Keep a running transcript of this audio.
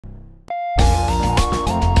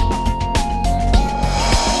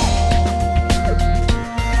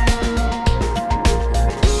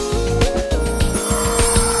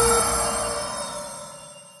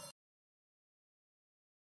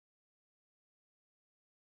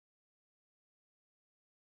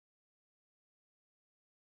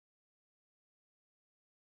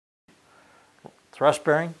thrust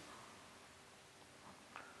bearing.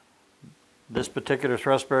 This particular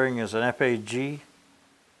thrust bearing is an FAG.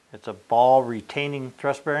 It's a ball retaining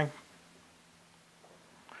thrust bearing.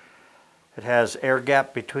 It has air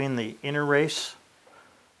gap between the inner race,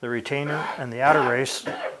 the retainer, and the outer race.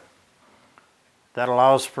 That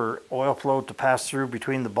allows for oil flow to pass through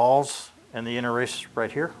between the balls and the inner race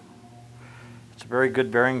right here. It's a very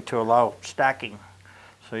good bearing to allow stacking.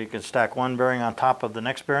 So you can stack one bearing on top of the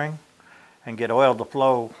next bearing and get oil to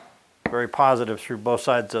flow very positive through both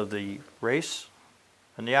sides of the race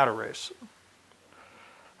and the outer race.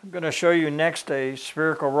 I'm going to show you next a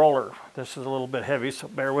spherical roller. This is a little bit heavy, so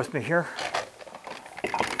bear with me here.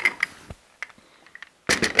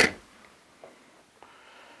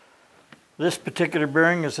 This particular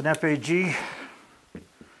bearing is an FAG.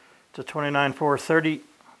 It's a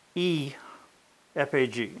 29430E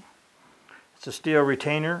FAG. It's a steel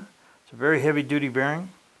retainer. It's a very heavy duty bearing.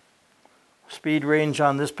 Speed range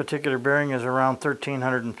on this particular bearing is around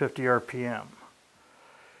 1350 RPM.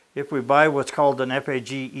 If we buy what's called an FAG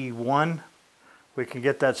E1, we can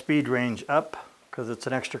get that speed range up because it's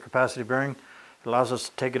an extra capacity bearing. It allows us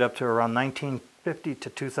to take it up to around 1950 to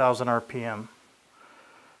 2000 RPM.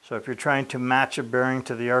 So if you're trying to match a bearing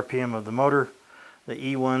to the RPM of the motor, the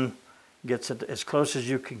E1 gets it as close as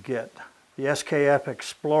you can get. The SKF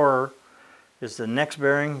Explorer is the next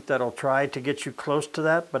bearing that'll try to get you close to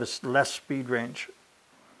that, but it's less speed range.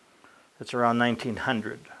 It's around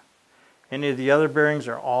 1900. Any of the other bearings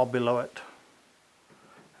are all below it.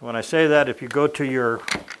 And when I say that, if you go to your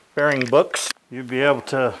bearing books, you'll be able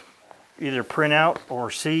to either print out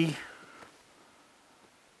or see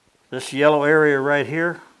this yellow area right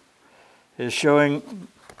here is showing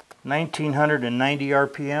 1990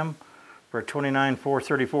 RPM for a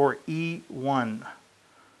 29434 E1.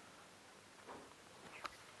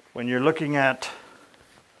 When you're looking at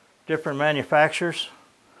different manufacturers,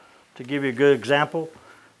 to give you a good example,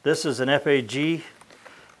 this is an FAG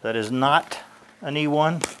that is not an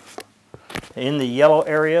E1. In the yellow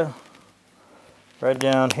area, right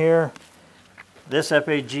down here, this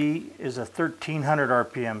FAG is a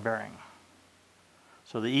 1300 RPM bearing.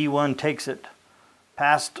 So the E1 takes it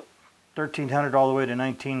past 1300 all the way to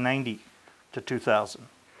 1990 to 2000.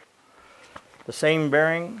 The same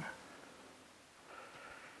bearing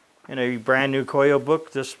in a brand new Koyo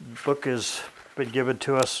book. This book has been given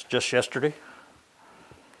to us just yesterday.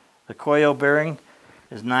 The Koyo bearing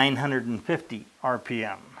is 950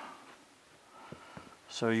 RPM.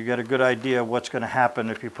 So you get a good idea of what's going to happen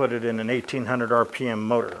if you put it in an 1800 RPM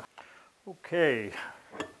motor. Okay,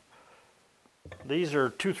 these are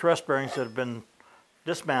two thrust bearings that have been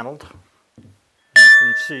dismantled, as you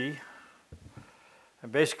can see.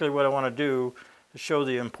 And basically what I want to do is show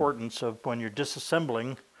the importance of when you're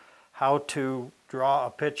disassembling, how to draw a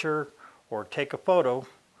picture or take a photo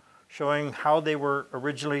showing how they were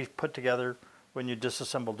originally put together when you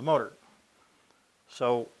disassembled the motor.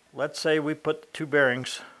 So let's say we put the two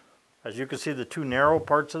bearings, as you can see the two narrow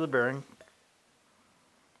parts of the bearing,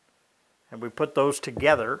 and we put those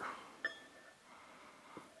together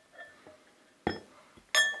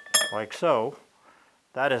like so.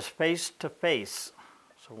 That is face to face.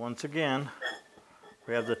 So once again,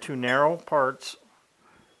 we have the two narrow parts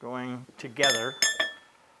going together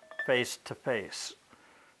face to face.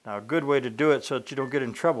 Now a good way to do it so that you don't get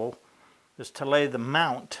in trouble is to lay the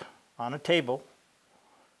mount on a table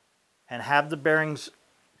and have the bearings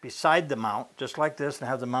beside the mount, just like this, and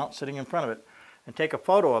have the mount sitting in front of it, and take a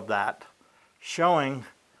photo of that showing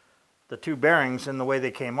the two bearings and the way they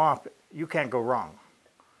came off. You can't go wrong.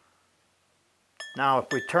 Now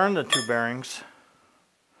if we turn the two bearings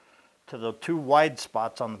to the two wide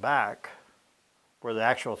spots on the back where the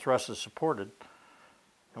actual thrust is supported,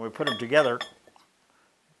 and we put them together,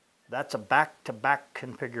 that's a back-to-back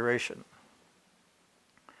configuration.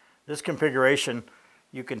 This configuration,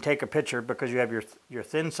 you can take a picture because you have your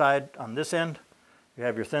thin side on this end, you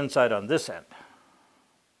have your thin side on this end.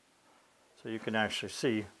 So you can actually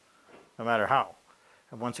see no matter how.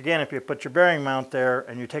 And once again, if you put your bearing mount there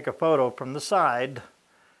and you take a photo from the side,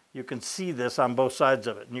 you can see this on both sides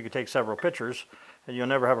of it. And you can take several pictures and you'll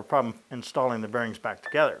never have a problem installing the bearings back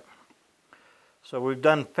together. So we've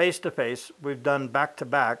done face to face, we've done back to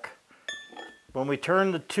back. When we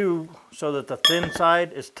turn the two so that the thin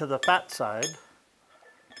side is to the fat side,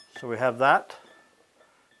 so we have that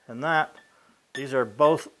and that, these are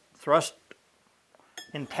both thrust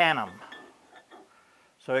in tandem.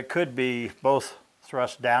 So it could be both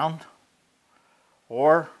thrust down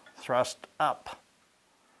or thrust up.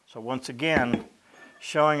 So once again,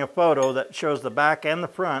 showing a photo that shows the back and the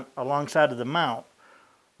front alongside of the mount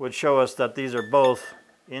would show us that these are both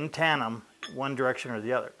in tandem one direction or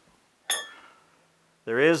the other.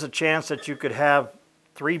 There is a chance that you could have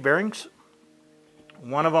 3 bearings,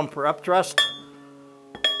 one of them for up thrust.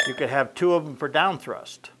 You could have 2 of them for down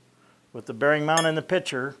thrust. With the bearing mount in the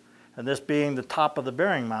picture, and this being the top of the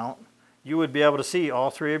bearing mount, you would be able to see all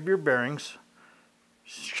 3 of your bearings,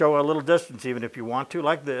 show a little distance even if you want to,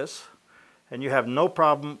 like this, and you have no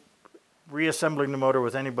problem reassembling the motor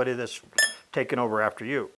with anybody that's taken over after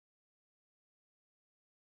you.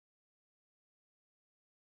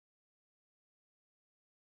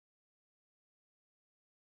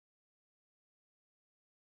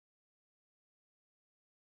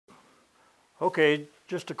 Okay,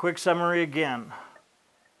 just a quick summary again.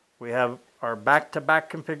 We have our back-to-back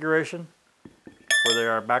configuration, where they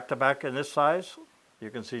are back-to-back in this size.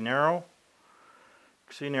 You can see narrow,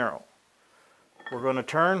 see narrow. We're going to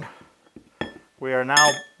turn. We are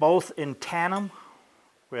now both in tandem.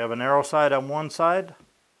 We have a narrow side on one side.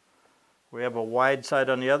 We have a wide side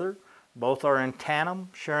on the other. Both are in tandem,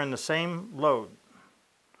 sharing the same load.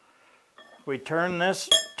 We turn this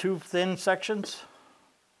 2 thin sections,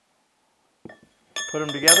 put them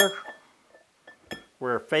together.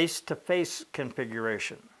 We're a face-to-face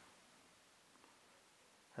configuration.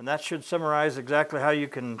 And that should summarize exactly how you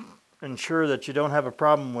can ensure that you don't have a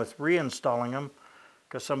problem with reinstalling them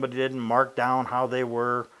because somebody didn't mark down how they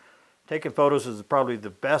were. Taking photos is probably the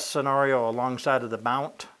best scenario alongside of the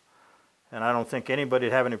mount, and I don't think anybody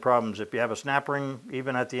would have any problems. If you have a snap ring,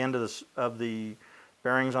 even at the end of the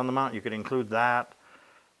bearings on the mount, you could include that.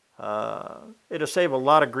 It'll save a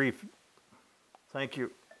lot of grief. Thank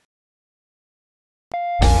you.